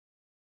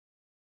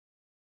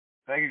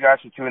Thank you guys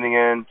for tuning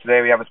in.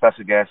 Today we have a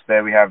special guest.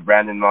 Today we have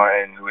Brandon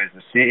Martin, who is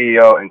the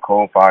CEO and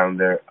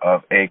co-founder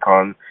of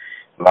Akon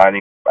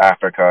Lighting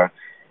Africa.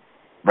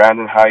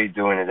 Brandon, how are you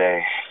doing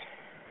today?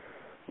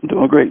 I'm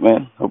doing great,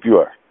 man. Hope you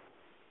are.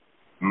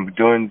 I'm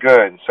doing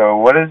good. So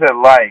what is it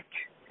like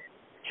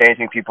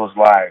changing people's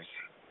lives?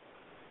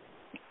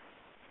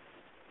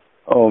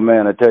 Oh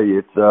man, I tell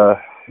you,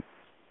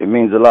 it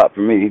means a lot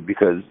for me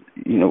because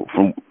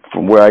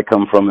from where I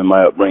come from in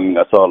my upbringing,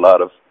 I saw a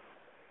lot of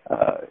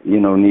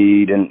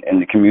need in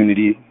the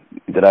community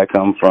that I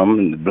come from,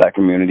 in the black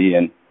community,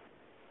 and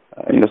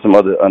some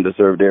other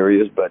underserved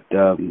areas. But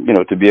to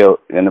be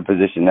in a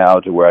position now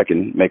to where I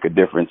can make a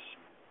difference,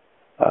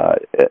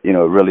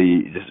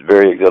 really just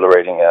very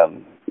exhilarating,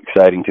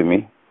 exciting to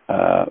me.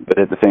 But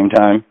at the same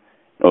time,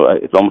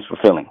 it's almost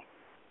fulfilling.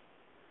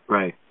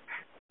 Right.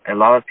 A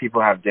lot of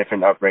people have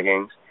different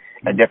upbringings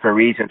and different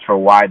reasons for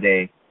why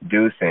they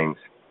do things.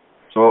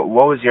 So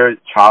what was your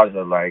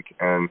childhood like,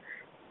 and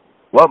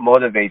what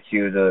motivates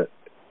you to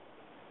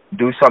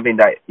do something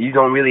that you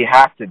don't really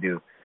have to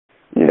do?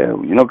 Yeah,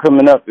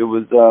 coming up, it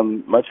was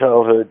my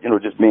childhood,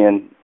 just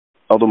being,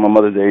 although my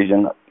mother's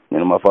Asian,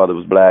 my father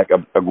was black.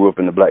 I grew up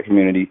in the black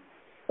community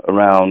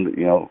around,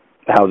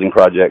 housing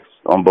projects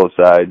on both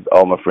sides.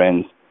 All my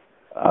friends,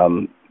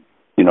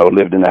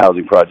 lived in the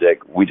housing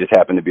project. We just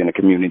happened to be in a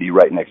community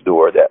right next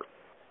door that,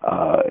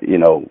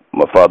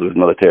 my father was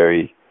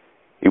military.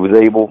 He was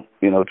able,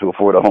 to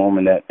afford a home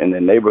in that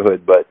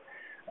neighborhood, but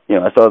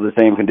I saw the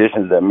same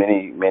conditions that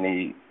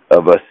many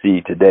of us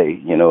see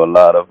today. A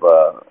lot of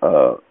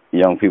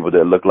young people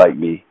that look like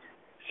me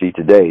see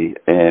today,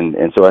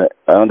 and so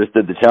I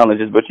understood the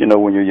challenges. But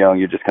when you're young,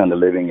 you're just kind of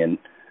living, and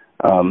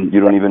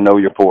you don't even know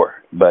you're poor.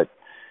 But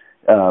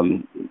I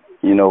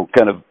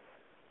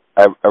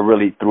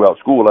really, throughout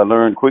school, I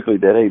learned quickly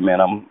that, hey, man,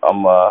 I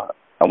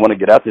want to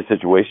get out this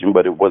situation,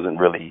 but it wasn't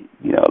really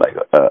like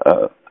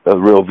a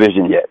real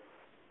vision yet.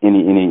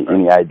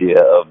 Any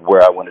idea of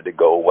where I wanted to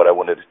go, what I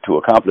wanted to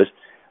accomplish.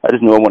 I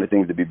just knew I wanted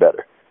things to be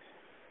better.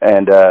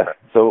 And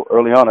so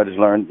early on, I just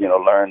learned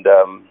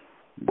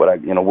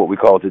what we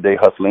call today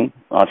hustling,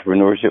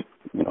 entrepreneurship.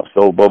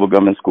 Sold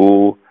bubblegum in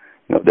school.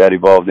 That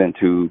evolved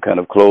into kind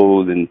of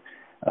clothes and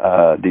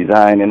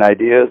design and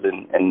ideas,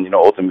 and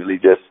ultimately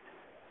just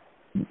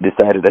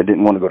decided I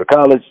didn't want to go to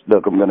college.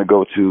 Look, I'm going to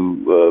go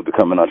to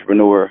become an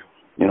entrepreneur.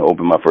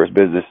 Open my first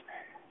business.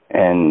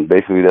 And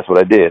basically, that's what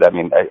I did. I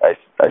mean,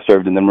 I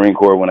served in the Marine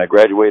Corps when I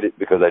graduated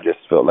because I just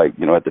felt like,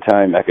 at the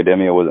time,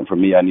 academia wasn't for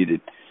me. I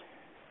needed,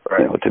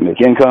 to make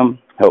income,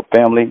 help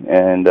family,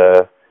 and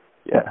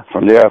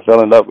from there I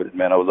fell in love with it.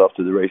 Man, I was off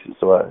to the races,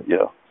 so I,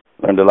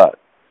 learned a lot.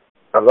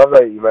 I love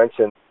that you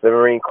mentioned the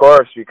Marine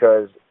Corps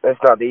because it's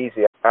not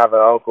easy. I have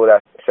an uncle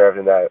that served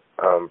in that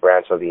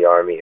branch of the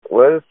Army.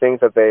 What are the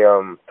things that they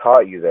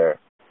taught you there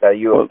that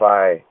you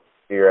apply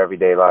to your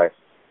everyday life?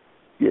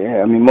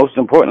 Yeah, I mean, most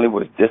importantly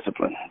was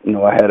discipline.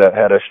 I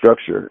had a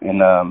structure,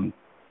 and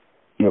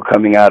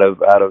coming out of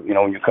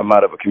when you come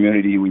out of a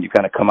community, when you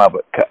kind of come out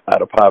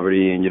of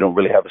poverty, and you don't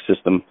really have a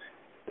system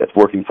that's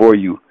working for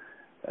you.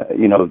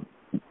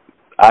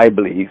 I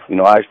believe,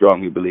 I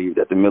strongly believe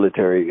that the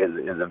military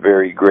is a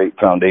very great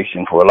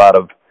foundation for a lot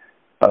of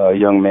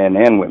young men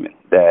and women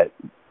that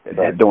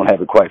don't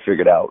have it quite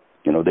figured out.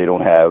 They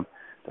don't have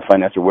the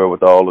financial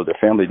wherewithal, or their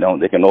family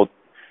don't. They can,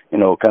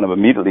 kind of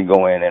immediately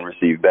go in and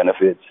receive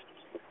benefits.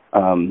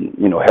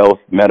 Health,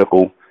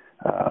 medical,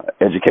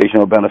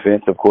 educational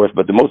benefits, of course,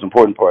 but the most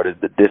important part is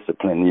the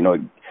discipline.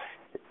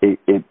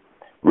 It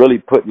really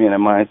put me in a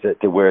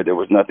mindset to where there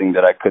was nothing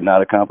that I could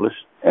not accomplish,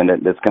 and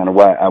that's kind of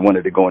why I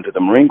wanted to go into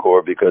the Marine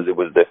Corps, because it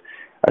was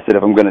I said,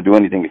 if I'm going to do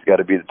anything, it's got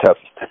to be the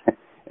toughest.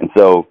 And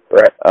so,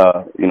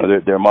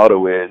 their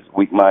motto is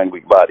weak mind,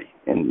 weak body,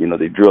 and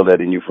they drill that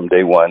in you from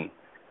day one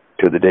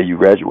to the day you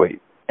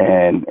graduate,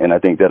 and I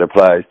think that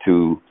applies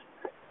to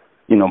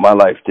my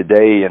life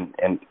today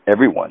and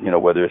everyone,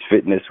 whether it's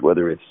fitness,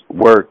 whether it's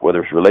work,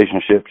 whether it's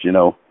relationships,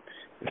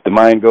 if the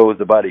mind goes,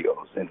 the body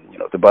goes. And,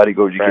 if the body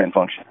goes, you can't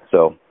function.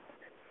 So,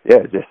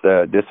 just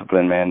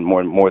discipline, man,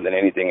 more than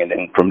anything. And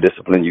then from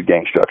discipline, you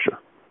gain structure.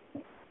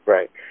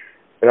 Right.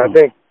 And I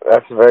think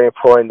that's very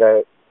important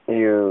that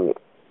you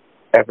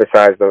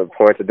emphasize the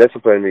importance of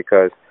discipline,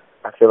 because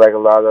I feel like a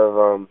lot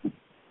of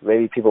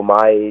maybe people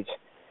my age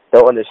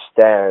don't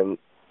understand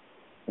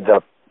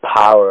the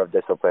power of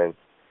discipline.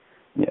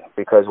 Yeah.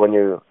 Because when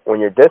you're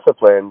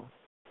disciplined,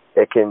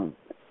 it can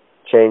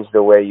change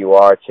the way you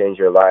are, change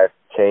your life,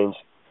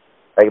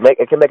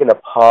 it can make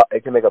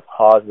a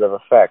positive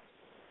effect.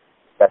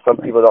 That some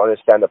people don't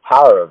understand the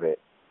power of it.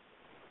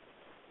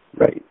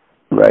 Right.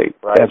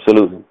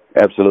 Absolutely.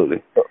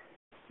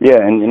 Yeah,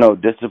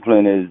 and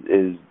discipline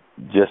is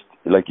just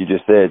like you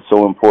just said,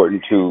 so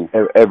important to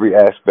every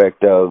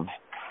aspect of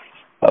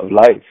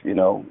life.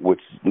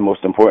 Which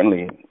most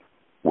importantly,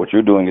 what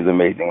you're doing is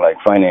amazing, like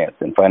finance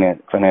and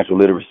financial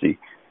literacy,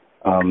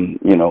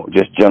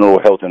 just general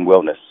health and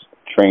wellness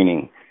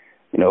training,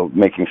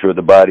 making sure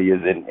the body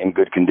is in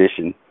good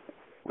condition.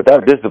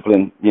 Without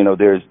discipline,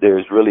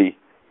 there's really,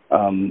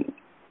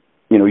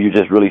 you're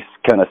just really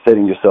kind of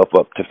setting yourself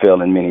up to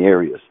fail in many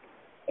areas.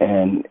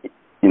 And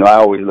I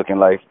always look in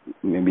life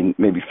maybe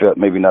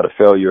not a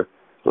failure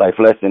life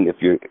lesson. If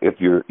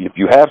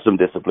you have some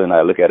discipline,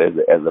 I look at it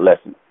as a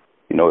lesson.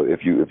 If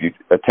you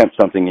attempt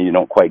something and you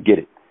don't quite get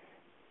it,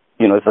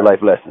 it's a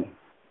life lesson.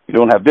 If you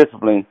don't have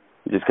discipline,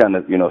 you just kind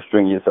of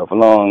string yourself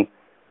along,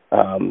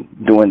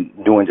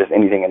 doing just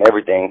anything and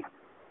everything.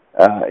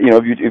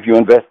 If you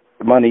invest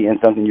money in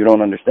something you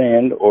don't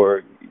understand,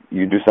 or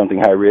you do something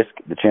high risk,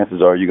 the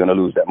chances are you're going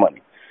to lose that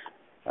money.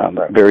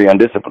 Very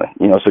undisciplined.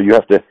 So you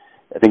have to.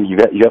 I think you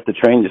have to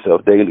train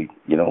yourself daily.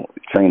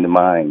 Train the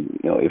mind.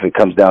 If it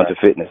comes down to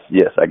fitness,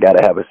 yes, I got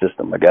to have a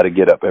system. I got to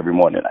get up every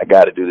morning. I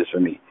got to do this for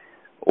me.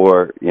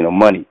 Or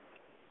money.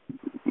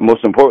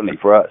 Most importantly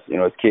for us,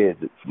 as kids,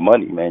 it's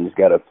money, man. You just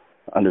got to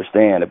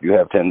understand, if you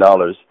have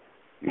 $10,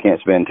 you can't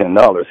spend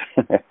 $10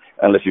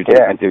 unless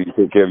until you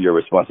take care of your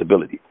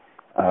responsibility.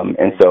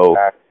 And so,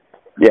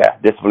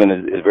 discipline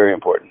is very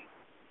important.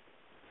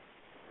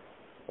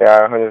 Yeah,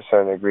 I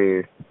 100%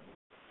 agree.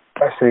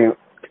 Especially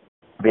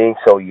being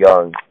so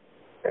young,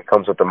 it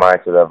comes with the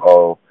mindset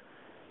of,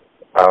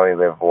 I only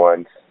live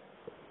once,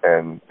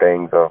 and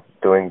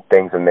doing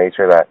things in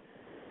nature that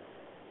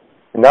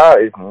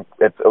it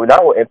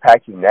will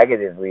impact you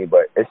negatively,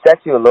 but it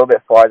sets you a little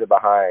bit farther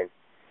behind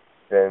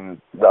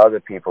than the other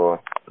people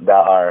that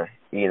are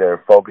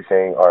either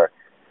focusing, or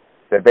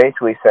they're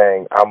basically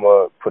saying, I'm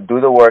going to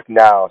do the work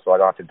now so I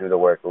don't have to do the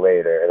work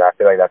later. And I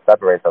feel like that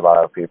separates a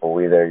lot of people.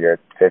 Either you're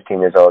 15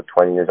 years old,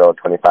 20 years old,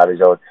 25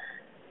 years old,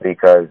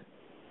 because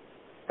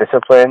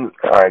discipline,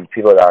 and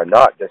people that are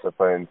not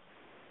disciplined,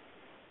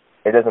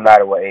 it doesn't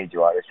matter what age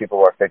you are. There's people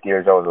who are 50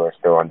 years old who are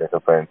still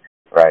undisciplined,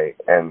 right?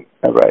 And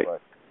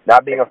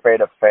not being afraid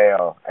to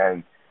fail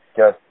and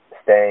just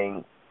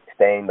staying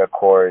the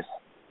course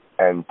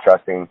and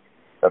trusting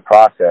the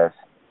process,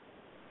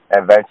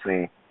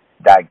 eventually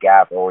that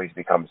gap always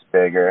becomes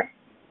bigger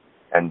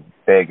and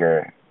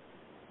bigger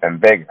and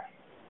bigger.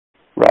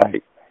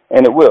 Right.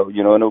 And it will, and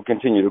it'll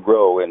continue to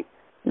grow. And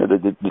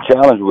the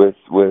challenge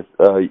with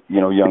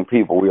young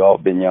people, we all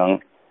been young.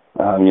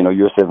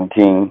 You're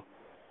 17,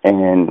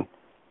 and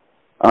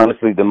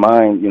honestly, the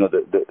mind,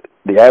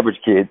 the average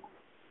kid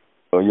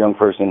or young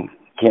person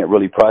can't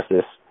really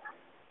process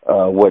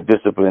what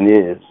discipline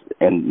is,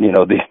 and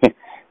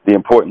the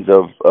importance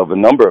of a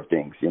number of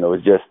things.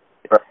 It's just,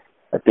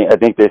 I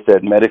think they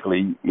said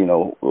medically,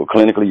 or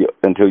clinically,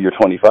 until you're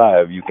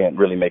 25, you can't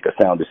really make a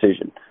sound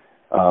decision.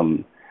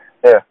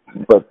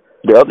 But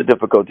the other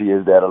difficulty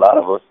is that a lot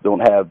of us don't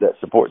have that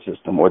support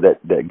system or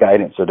that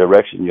guidance or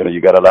direction.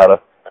 You got a lot of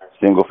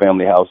single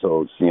family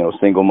households,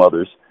 single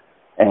mothers,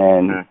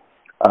 and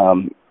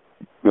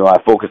I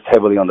focused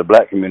heavily on the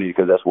black community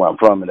because that's where I'm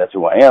from and that's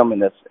who I am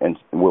and that's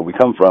where we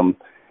come from.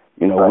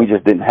 We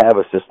just didn't have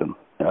a system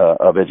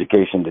of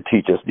education to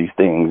teach us these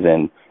things,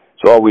 and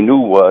so all we knew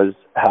was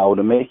how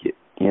to make it.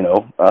 We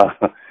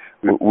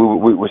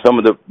were some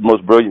of the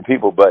most brilliant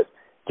people, but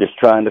just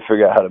trying to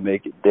figure out how to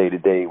make it day to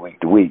day, week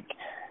to week.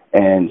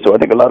 And so I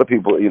think a lot of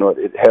people,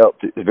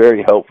 it's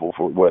very helpful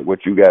for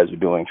what you guys are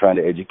doing, trying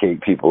to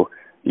educate people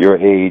your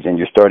age, and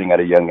you're starting at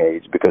a young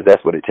age, because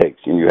that's what it takes.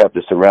 And you have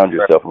to surround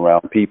yourself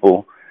around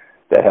people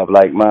that have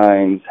like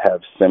minds,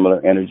 have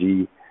similar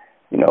energy.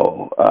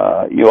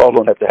 You all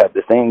don't have to have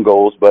the same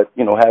goals, but,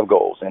 have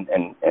goals and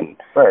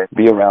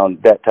be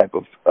around that type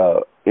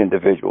of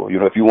individual.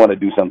 If you want to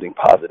do something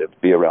positive,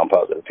 be around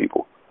positive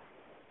people.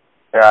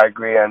 Yeah, I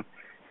agree. And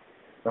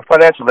the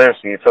financial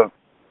literacy, so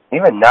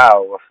even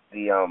now with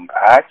the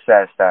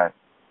access that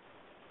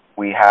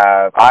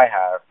I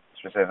have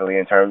specifically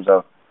in terms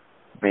of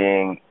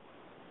being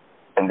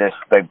in this,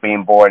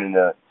 being born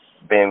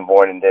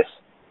in this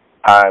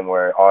time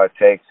where all it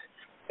takes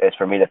is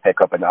for me to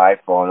pick up an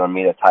iPhone or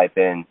me to type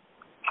in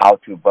how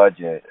to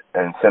budget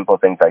and simple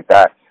things like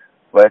that.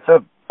 But I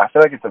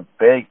feel like it's a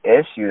big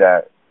issue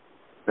that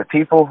the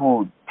people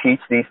who teach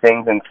these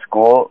things in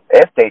school,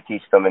 if they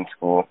teach them in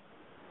school,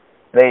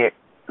 they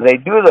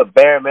do the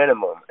bare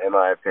minimum, in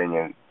my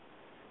opinion.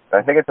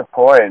 I think it's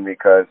important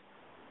because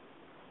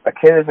a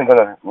kid isn't going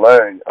to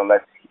learn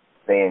unless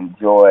they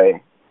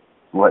enjoy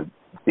what's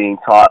being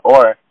taught,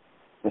 or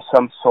there's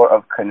some sort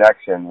of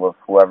connection with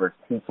whoever's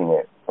teaching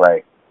it,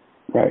 right?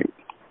 Right.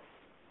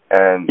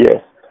 And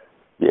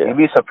you'd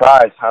be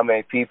surprised how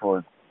many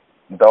people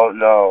don't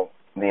know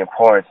the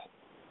importance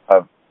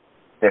of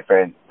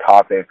different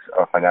topics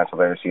of financial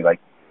literacy, like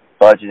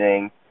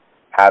budgeting,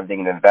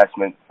 having an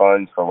investment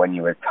fund for when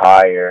you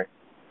retire,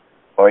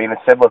 or even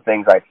simple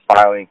things like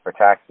filing for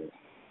taxes.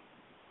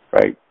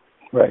 Right.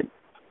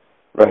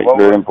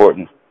 Very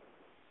important.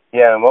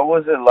 Yeah, and what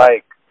was it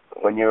like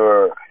when you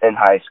were in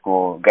high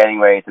school, getting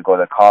ready to go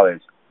to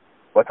college?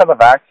 What type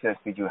of access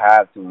did you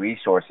have to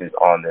resources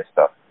on this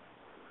stuff?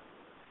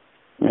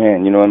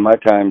 Man, in my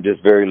time,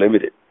 just very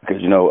limited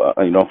because,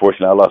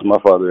 unfortunately, I lost my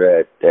father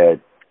at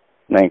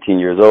 19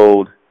 years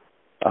old.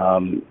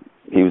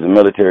 He was a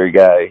military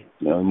guy.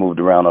 He moved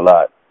around a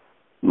lot.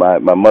 My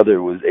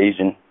mother was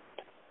Asian,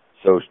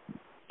 so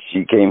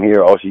she came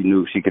here. All she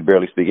knew, she could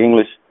barely speak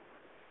English.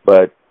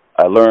 But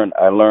I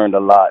learned a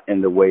lot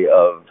in the way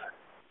of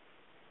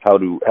how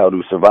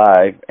to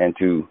survive and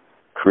to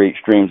create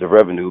streams of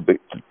revenue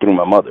through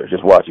my mother,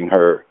 just watching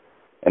her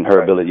and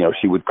her ability.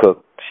 She would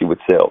cook, she would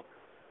sell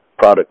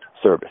product,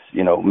 service,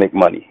 make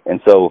money.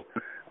 And so,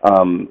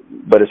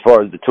 but as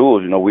far as the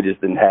tools, we just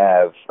didn't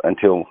have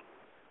until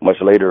much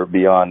later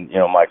beyond,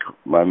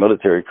 my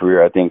military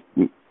career, I think,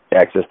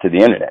 access to the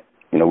internet.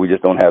 We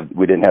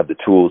didn't have the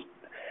tools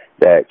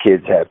that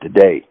kids have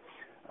today.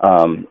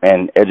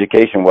 And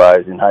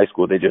education-wise, in high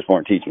school, they just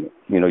weren't teaching it.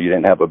 You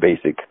didn't have a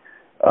basic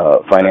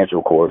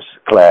financial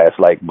class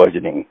like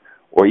budgeting,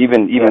 or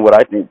even what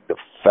I think the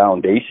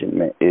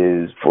foundation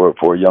is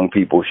for young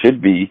people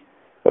should be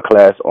a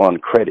class on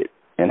credit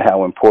and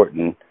how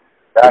important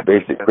the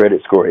basic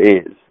credit score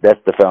is.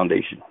 That's the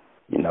foundation,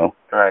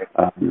 Right.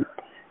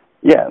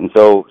 Yeah, and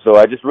so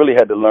I just really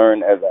had to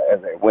learn as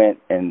I went,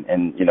 and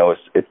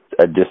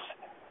I just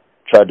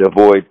tried to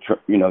avoid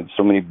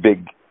so many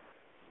big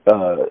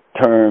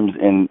terms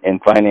in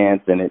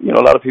finance, and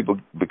a lot of people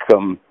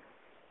become,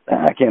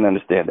 I can't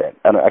understand that,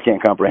 I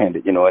can't comprehend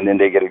it, and then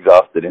they get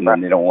exhausted and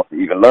then they don't want to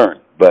even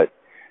learn. But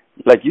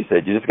like you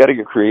said, you just got to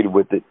get creative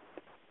with it,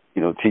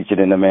 teach it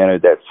in a manner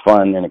that's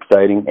fun and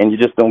exciting, and you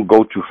just don't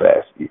go too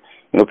fast.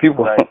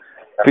 People Right.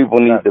 people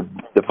need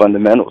the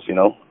fundamentals.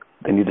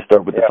 They need to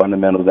start with the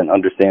fundamentals and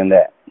understand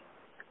that.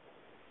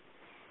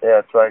 Yeah,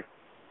 it's like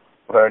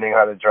learning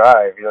how to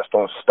drive. You just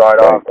don't start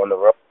off on the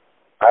road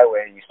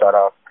highway. You start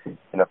off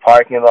in a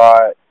parking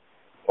lot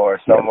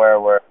or somewhere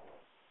where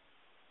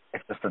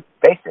it's just a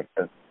basic,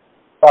 a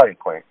starting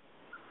point.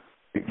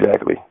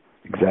 Exactly.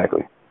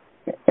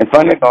 And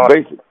finance is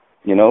basic.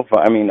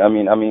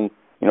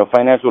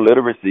 Financial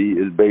literacy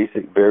is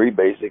basic, very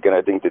basic, and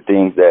I think the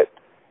things that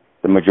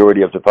the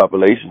majority of the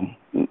population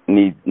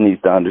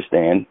needs to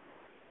understand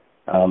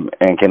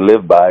and can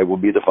live by will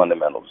be the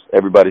fundamentals.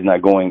 Everybody's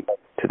not going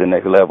to the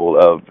next level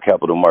of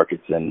capital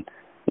markets and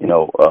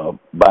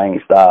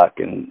buying stock,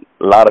 and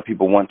a lot of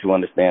people want to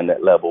understand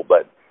that level,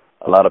 but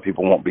a lot of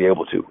people won't be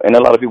able to, and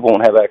a lot of people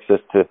won't have access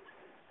to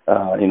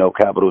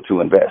capital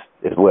to invest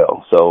as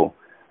well. So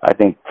I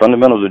think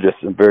fundamentals are just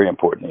very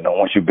important.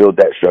 Once you build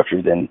that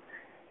structure, then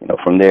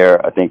from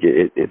there, I think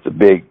it's a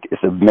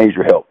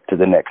major help to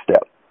the next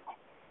step.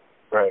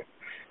 Right.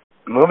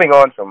 Moving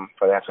on from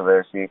financial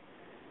literacy,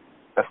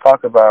 let's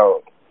talk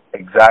about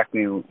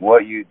exactly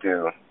what you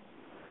do.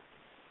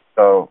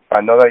 So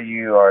I know that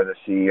you are the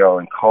CEO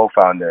and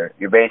co-founder.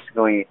 You're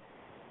basically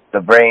the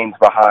brains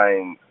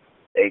behind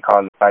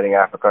Akon Lighting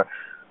Africa.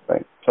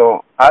 Right.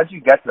 So how did you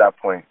get to that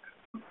point?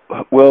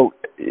 Well,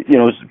 it's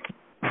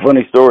a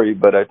funny story,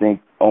 but I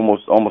think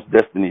almost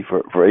destiny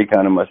for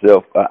Akon and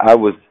myself. I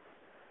was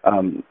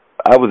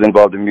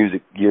involved in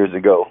music years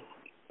ago.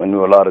 I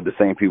knew a lot of the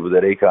same people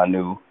that Akon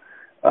knew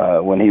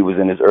when he was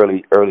in his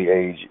early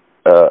age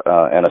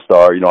and a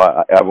star.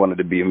 I wanted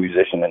to be a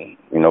musician and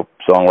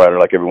songwriter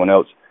like everyone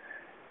else.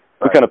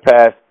 We kind of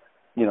passed,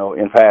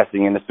 in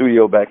passing in the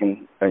studio back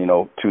in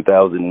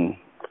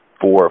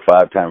 2004 or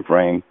 5 time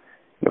frame.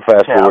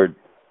 Fast forward.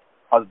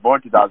 I was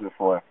born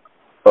 2004.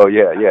 Oh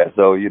yeah.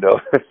 So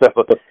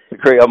so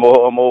great. I'm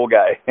an old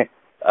guy.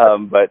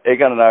 But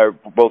Akon and I are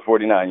both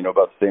 49.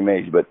 About the same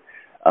age. But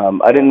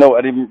I didn't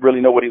really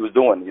know what he was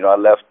doing. I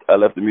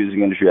left the music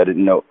industry. I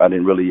didn't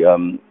really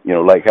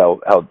like how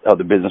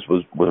the business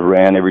was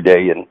ran every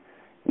day, and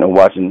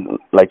watching,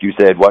 like you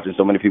said, watching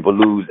so many people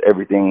lose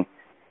everything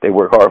they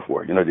work hard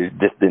for. They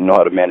just didn't know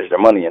how to manage their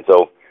money, and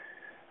so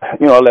I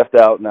left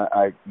out and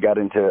I got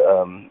into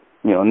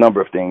a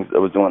number of things. I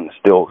was doing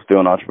still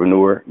an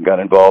entrepreneur. Got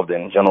involved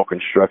in general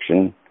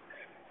construction,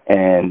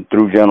 and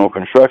through general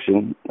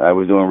construction, I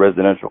was doing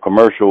residential,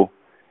 commercial.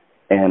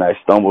 And I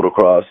stumbled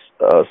across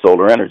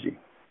solar energy.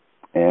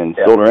 And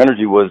solar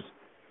energy was,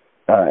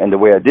 and the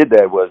way I did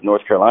that was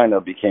North Carolina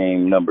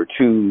became number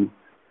 2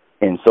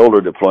 in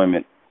solar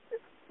deployment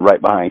right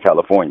behind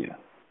California,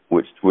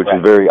 which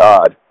is very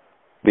odd,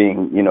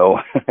 being, you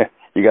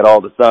got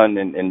all the sun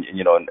and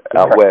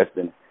out west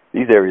and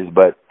these areas.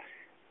 But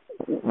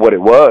what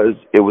it was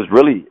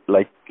really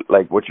like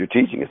what you're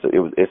teaching. It's a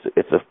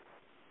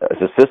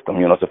system,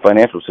 it's a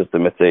financial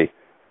system. It's a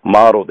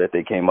model that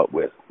they came up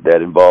with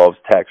that involves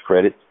tax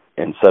credits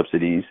and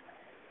subsidies,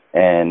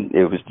 and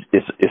it's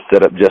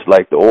set up just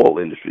like the oil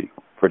industry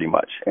pretty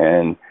much.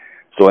 And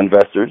so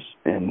investors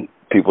and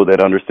people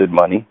that understood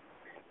money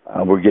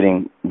were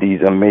getting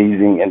these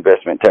amazing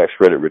investment tax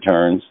credit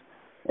returns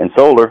in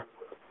solar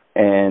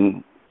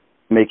and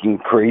making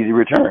crazy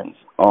returns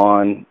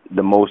on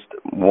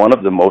one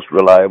of the most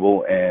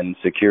reliable and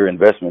secure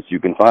investments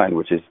you can find,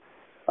 which is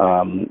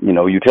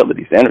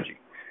utilities, energy.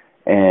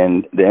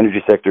 And the energy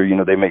sector,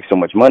 they make so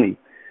much money.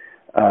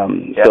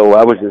 So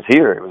I was just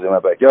here. It was in my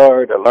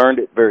backyard. I learned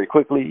it very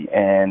quickly,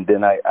 and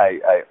then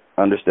I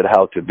understood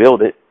how to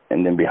build it.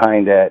 And then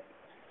behind that,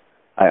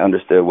 I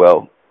understood,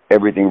 well,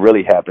 everything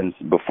really happens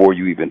before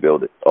you even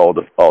build it. All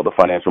the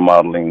financial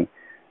modeling,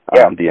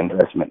 the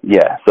investment.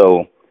 Yeah.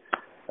 So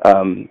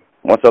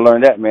once I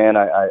learned that, man,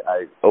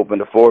 I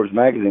opened a Forbes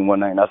magazine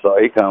one night and I saw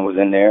Akon was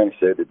in there, and he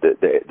said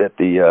that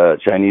the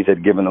Chinese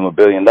had given them $1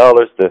 billion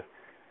to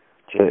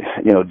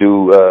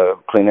do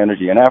clean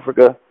energy in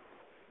Africa.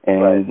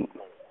 And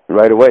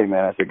right away,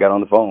 man, I said, got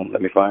on the phone,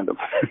 let me find them.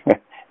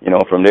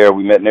 From there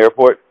we met in the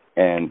airport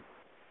and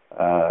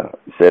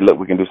said, look,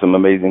 we can do some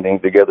amazing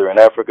things together in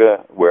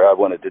Africa, where I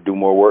wanted to do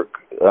more work,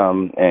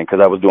 and because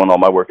I was doing all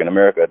my work in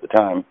America at the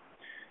time,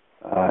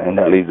 and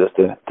that leads us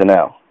to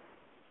now.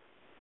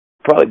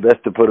 Probably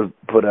best to put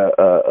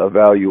a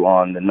value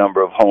on the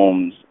number of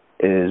homes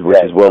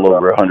which is well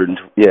over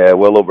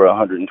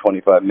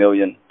 125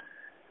 million.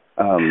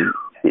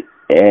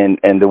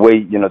 And the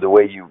way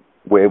you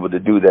were able to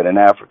do that in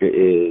Africa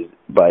is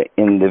by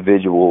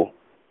individual.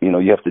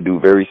 You have to do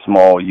very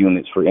small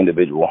units for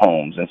individual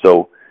homes, and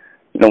so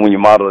when you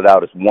model it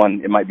out, it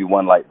might be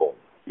one light bulb,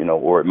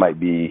 or it might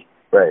be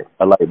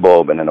a light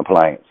bulb and an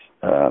appliance.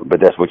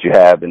 But that's what you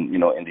have in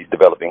these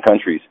developing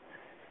countries.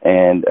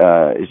 And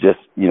it's just,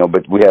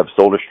 but we have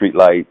solar street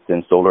lights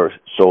and solar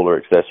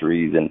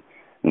accessories, and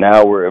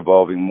now we're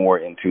evolving more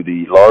into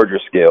the larger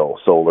scale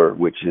solar,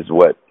 which is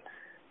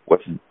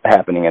what's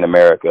happening in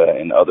America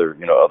and other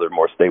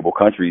more stable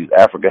countries.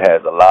 Africa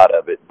has a lot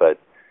of it, but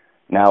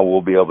now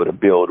we'll be able to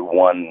build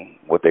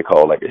what they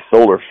call like a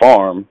solar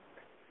farm,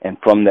 and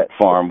from that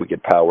farm we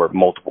could power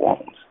multiple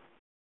homes.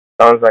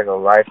 Sounds like a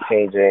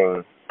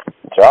life-changing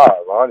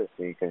job,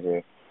 honestly, because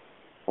you're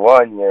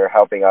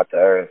helping out the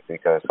earth,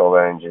 because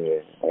solar energy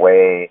is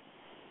way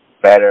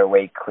better,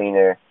 way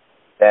cleaner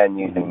than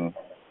using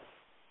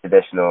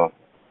traditional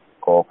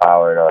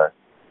coal-powered or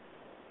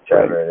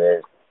whatever it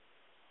is.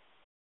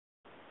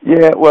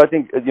 Yeah, well, I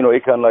think,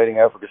 Akon Lighting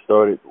Africa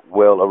started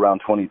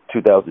around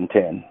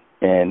 2010,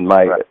 and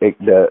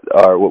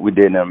what we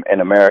did in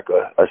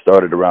America, I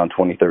started around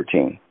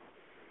 2013.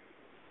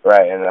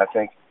 Right, and I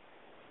think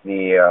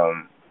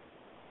the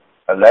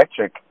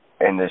electric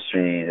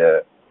industry,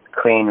 the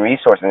clean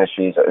resource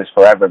industry is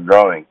forever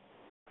growing.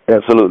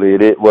 Absolutely,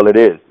 it is. Well, it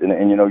is, and I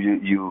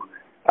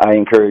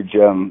encourage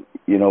young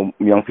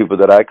people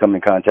that I come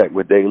in contact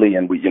with daily,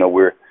 and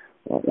we're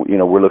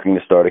looking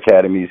to start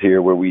academies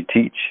here where we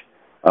teach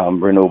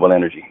renewable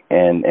energy,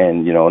 and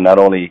not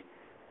only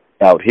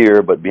out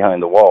here but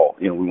behind the wall.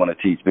 We want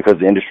to teach because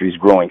the industry is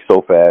growing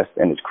so fast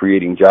and it's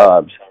creating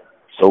jobs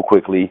so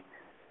quickly.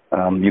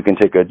 You can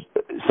take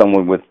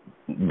someone with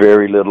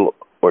very little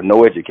or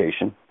no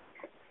education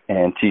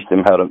and teach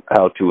them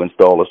how to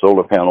install a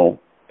solar panel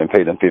and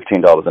pay them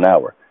 $15 an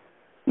hour,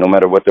 no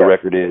matter what the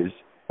record is.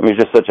 I mean,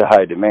 it's just such a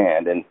high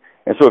demand, and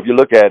so if you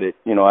look at it,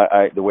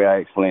 the way I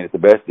explain it the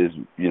best is,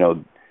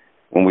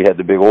 when we had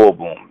the big oil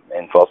boom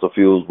and fossil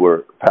fuels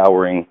were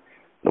powering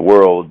the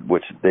world,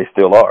 which they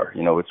still are,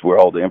 it's where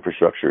all the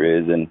infrastructure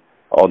is and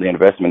all the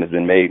investment has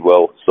been made.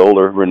 Well,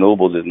 solar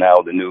renewables is now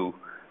the new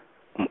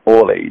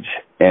oil age,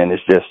 and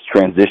it's just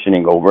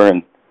transitioning over,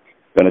 and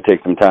going to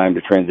take some time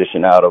to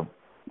transition out of,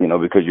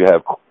 because you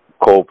have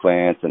coal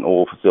plants and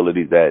oil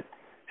facilities that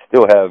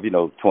still have,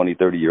 20,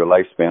 30-year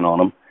lifespan on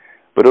them,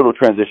 but it'll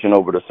transition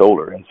over to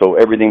solar, and so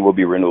everything will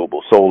be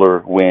renewable: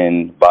 solar,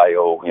 wind,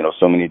 bio,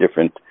 so many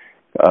different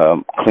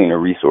cleaner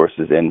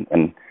resources, and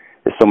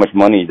there's so much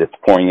money that's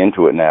pouring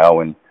into it now.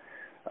 And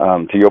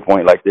to your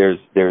point, like there's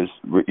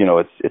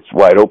it's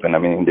wide open. I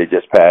mean, they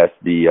just passed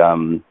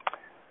the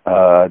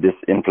this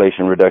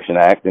Inflation Reduction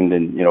Act, and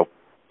then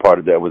part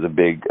of that was a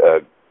big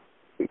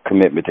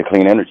commitment to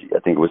clean energy. I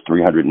think it was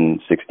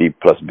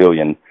 $360+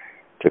 billion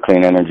to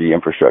clean energy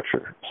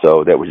infrastructure.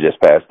 So that was just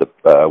passed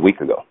a week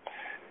ago.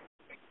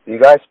 Do you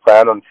guys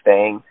plan on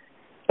staying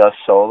just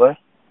solar,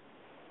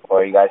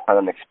 or you guys plan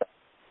on expanding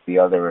the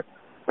other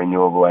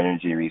renewable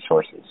energy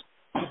resources?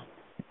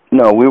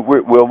 No,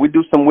 we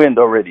do some wind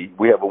already.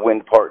 We have a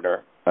wind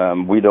partner.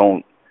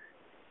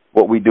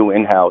 What we do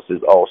in-house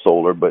is all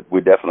solar, but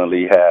we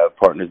definitely have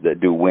partners that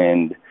do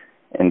wind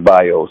and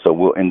bio.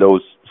 So in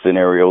those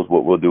scenarios,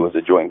 what we'll do is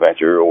a joint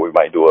venture, or we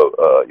might do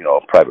a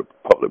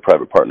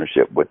public-private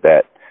partnership with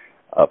that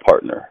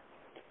partner.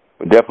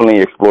 We're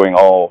definitely exploring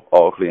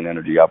all clean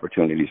energy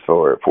opportunities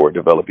for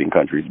developing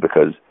countries,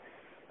 because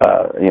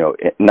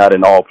not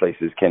in all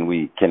places can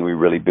we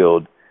really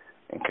build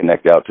and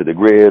connect out to the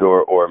grid,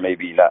 or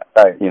maybe not.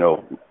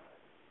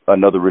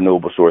 Another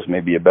renewable source may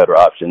be a better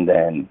option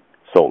than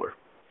solar.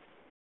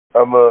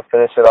 I'm going to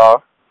finish it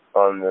off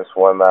on this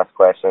one last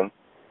question.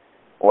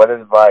 What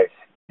advice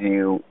do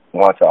you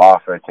want to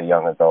offer to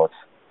young adults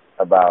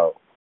about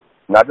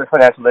not just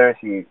financial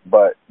literacy,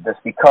 but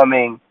just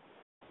becoming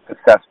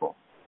successful?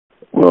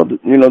 Well,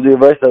 the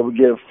advice I would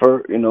give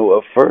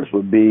first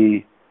would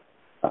be,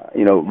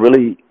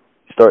 really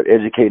start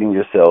educating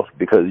yourself,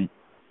 because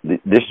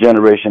this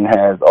generation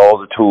has all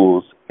the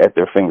tools at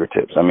their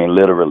fingertips. I mean,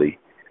 literally,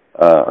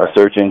 a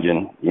search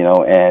engine,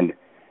 and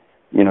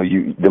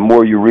the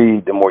more you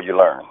read, the more you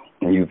learn.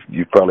 And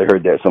you've probably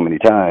heard that so many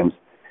times,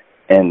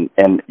 and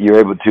you're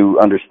able to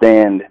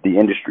understand the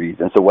industries.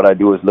 And so what I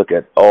do is look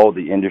at all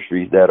the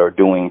industries that are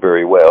doing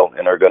very well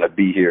and are going to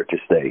be here to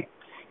stay.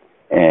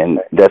 And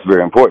that's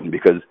very important,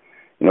 because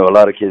You know, a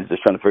lot of kids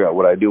just trying to figure out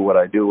what I do.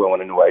 I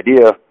want a new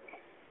idea.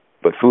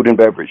 But food and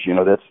beverage, you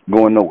know, that's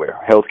going nowhere.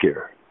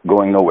 Healthcare,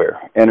 going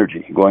nowhere.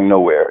 Energy, going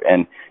nowhere.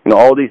 And, you know,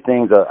 all these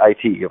things,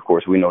 IT, of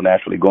course, we know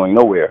naturally going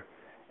nowhere.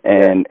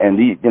 And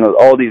these, you know,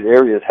 all these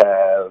areas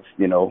have,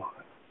 you know,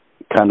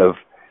 kind of,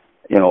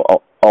 you know,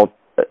 all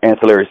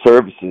ancillary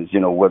services, you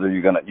know, whether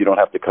you don't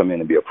have to come in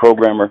and be a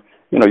programmer,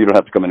 you know, you don't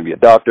have to come in and be a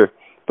doctor,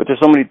 but there's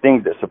so many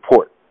things that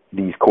support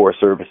these core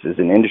services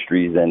and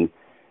industries. And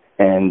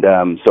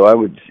so I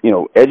would, you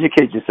know,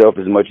 educate yourself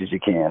as much as you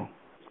can.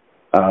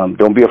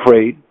 Don't be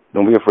afraid.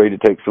 Don't be afraid to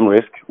take some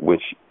risk,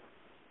 which,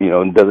 you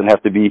know, doesn't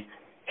have to be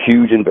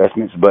huge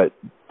investments, but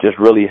just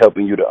really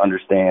helping you to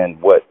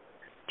understand what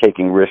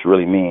taking risk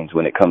really means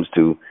when it comes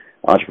to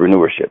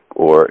entrepreneurship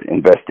or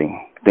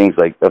investing, things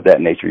like of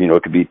that nature. You know,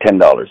 it could be $10,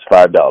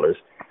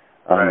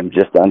 $5,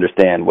 just to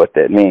understand what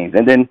that means.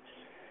 And then,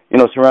 you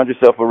know, surround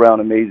yourself around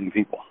amazing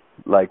people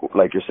like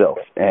yourself,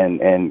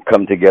 and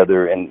come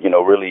together and, you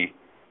know, really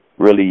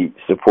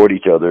support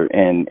each other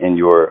in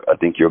your, I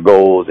think, your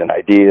goals and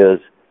ideas.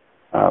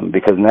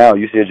 Because now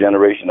you see a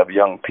generation of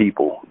young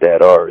people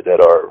that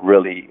are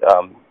really,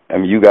 I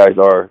mean, you guys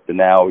are the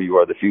now, you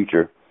are the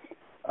future,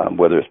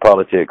 whether it's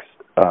politics,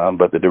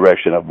 but the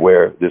direction of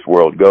where this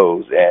world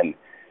goes. And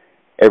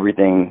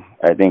everything,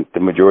 I think the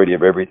majority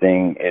of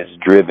everything is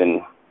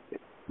driven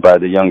by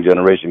the young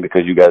generation,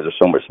 because you guys are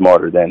so much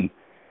smarter than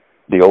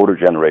the older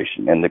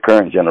generation and the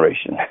current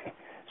generation.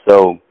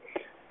 So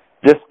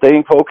just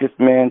staying focused,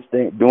 man,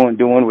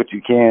 doing what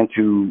you can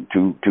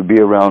to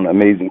be around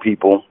amazing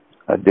people,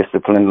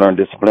 learn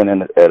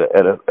discipline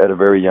at a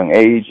very young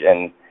age,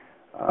 and,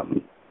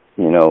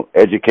 you know,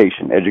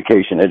 education,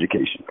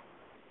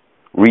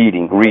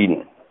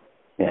 reading.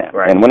 Yeah.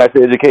 Right. And when I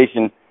say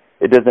education,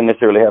 it doesn't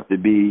necessarily have to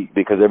be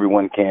because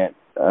everyone can't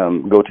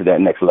go to that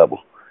next level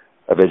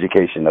of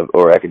education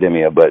or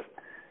academia, but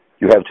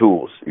you have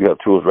tools. You have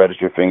tools right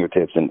at your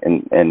fingertips,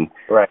 and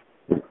right.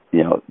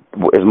 You know,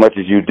 as much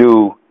as you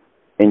do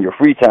in your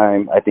free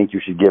time, I think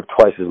you should give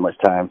twice as much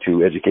time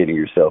to educating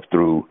yourself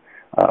through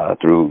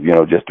you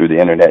know, just through the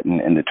internet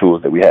and the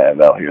tools that we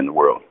have out here in the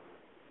world.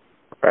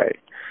 Right.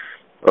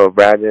 Well,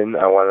 Brandon,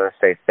 I want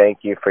to say thank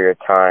you for your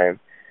time.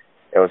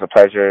 It was a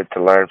pleasure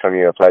to learn from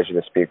you, a pleasure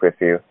to speak with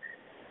you,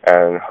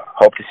 and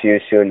hope to see you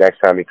soon next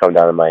time you come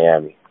down to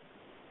Miami.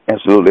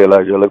 Absolutely,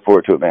 Elijah. I look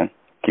forward to it, man.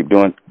 Keep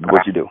doing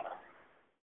what you do.